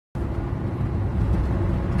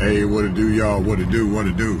Hey, what it do, y'all? What it do? What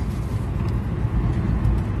it do?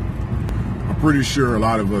 I'm pretty sure a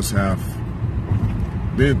lot of us have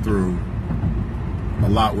been through a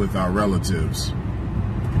lot with our relatives.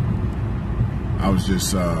 I was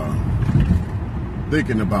just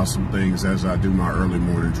thinking about some things as I do my early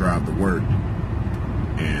morning drive to work.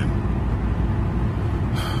 And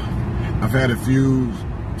I've had a few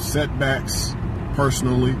setbacks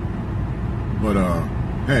personally, but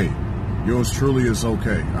hey, yours truly is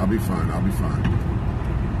okay. I'll be fine. I'll be fine.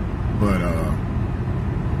 But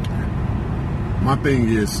my thing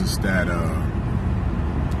is that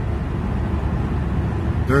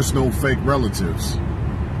there's no fake relatives.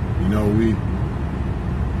 You know, we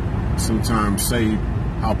sometimes say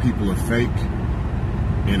how people are fake,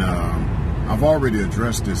 and I've already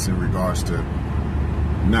addressed this in regards to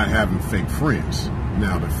not having fake friends.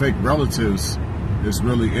 Now, the fake relatives is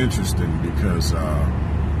really interesting because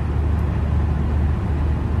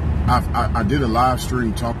I did a live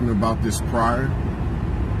stream talking about this prior,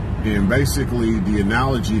 and basically the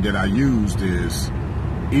analogy that I used is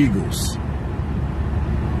eagles.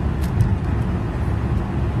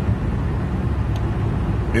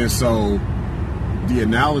 And so the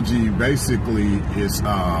analogy basically is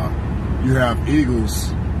you have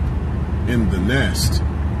eagles in the nest,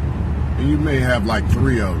 and you may have like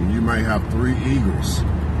 3 of them. You might have 3 eagles.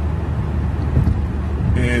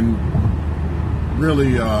 And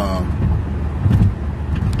really,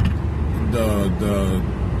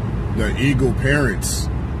 the eagle parents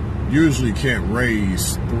usually can't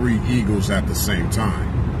raise 3 eagles at the same time.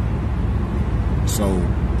 So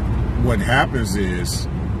what happens is,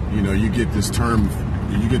 you know, you get this term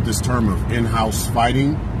of in-house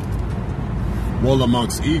fighting. Well,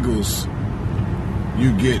 amongst eagles,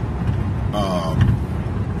 you get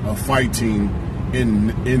a fighting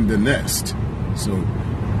in the nest. So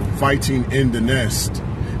fighting in the nest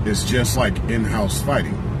is just like in-house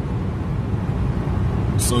fighting.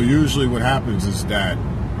 So usually what happens is that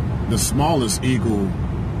the smallest eagle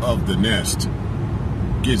of the nest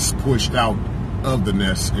gets pushed out of the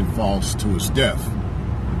nest and falls to its death,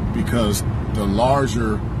 because the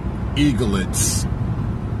larger eaglets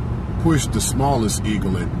push the smallest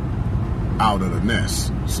eaglet out of the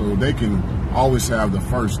nest. So they can always have the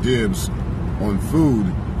first dibs on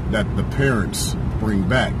food that the parents bring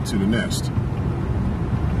back to the nest.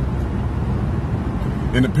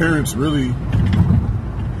 And the parents really,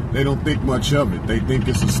 they don't think much of it. They think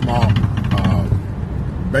it's a small,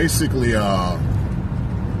 basically,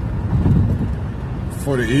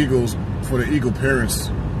 for the eagle parents,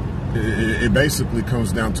 it basically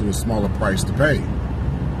comes down to a smaller price to pay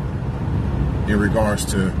in regards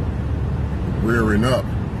to rearing up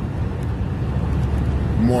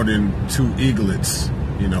more than 2 eaglets.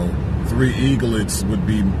 You know, 3 eaglets would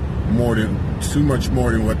be too much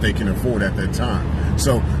more than what they can afford at that time.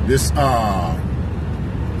 So this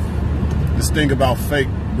thing about fake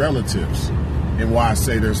relatives, and why I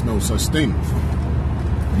say there's no such thing,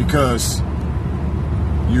 because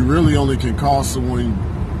you really only can call someone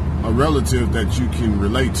a relative that you can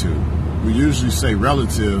relate to. We usually say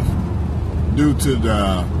relative due to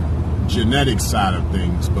the genetic side of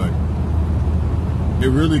things, but it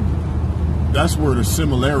really, that's where the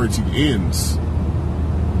similarity ends,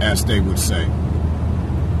 as they would say.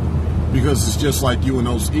 Because it's just like you and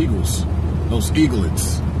those eagles, those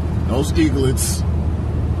eaglets. Those eaglets,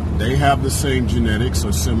 they have the same genetics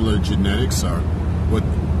or similar genetics, or what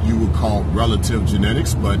you would call relative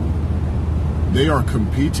genetics, but they are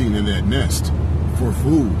competing in that nest for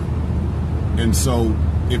food. And so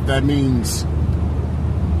if that means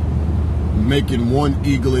making one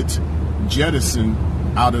eaglet jettison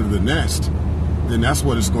out of the nest, then that's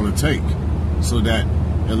what it's going to take, so that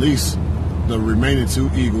at least the remaining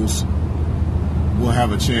 2 eagles will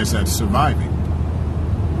have a chance at surviving.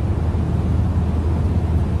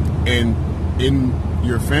 And in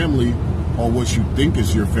your family, or what you think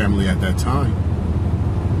is your family at that time,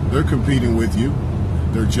 they're competing with you.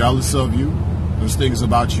 They're jealous of you. There's things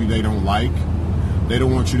about you they don't like. They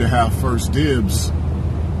don't want you to have first dibs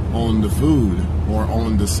on the food, or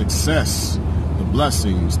on the success, the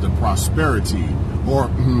blessings, the prosperity,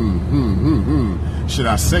 or should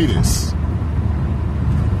I say this?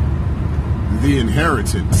 The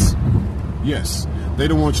inheritance. Yes, they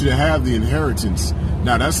don't want you to have the inheritance.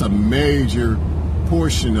 Now, that's a major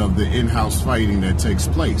portion of the in-house fighting that takes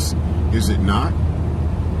place, is it not?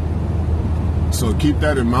 So keep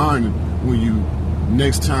that in mind when you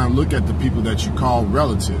next time look at the people that you call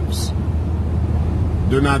relatives.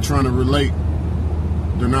 They're not trying to relate.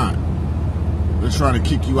 They're not. They're trying to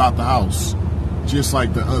kick you out the house, just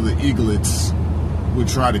like the other eaglets would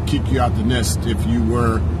try to kick you out the nest if you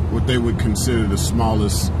were what they would consider the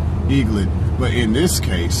smallest eaglet. But in this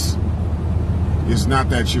case, it's not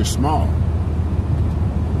that you're small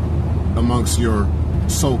amongst your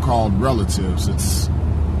so-called relatives. It's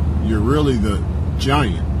you're really the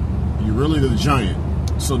giant. You're really the giant.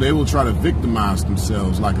 So they will try to victimize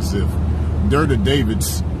themselves like as if they're the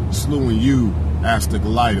Davids slewing you as the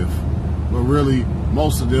Goliath. But really,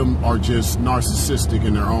 most of them are just narcissistic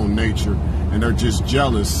in their own nature, and they're just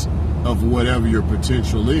jealous of whatever your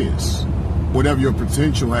potential is. Whatever your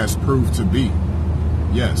potential has proved to be.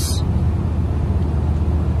 Yes.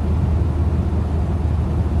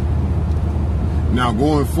 Now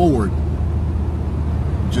going forward,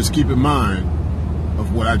 just keep in mind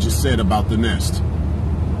of what I just said about the nest.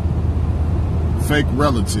 Fake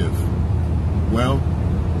relative. Well,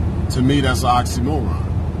 to me, that's an oxymoron.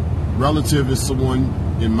 Relative is someone,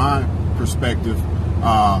 in my perspective,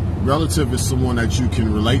 relative is someone that you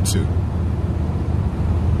can relate to.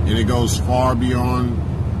 And it goes far beyond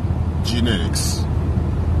genetics.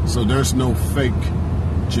 So there's no fake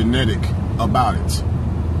genetic about it.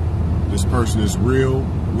 This person is real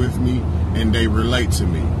with me and they relate to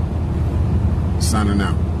me. Signing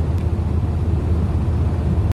out.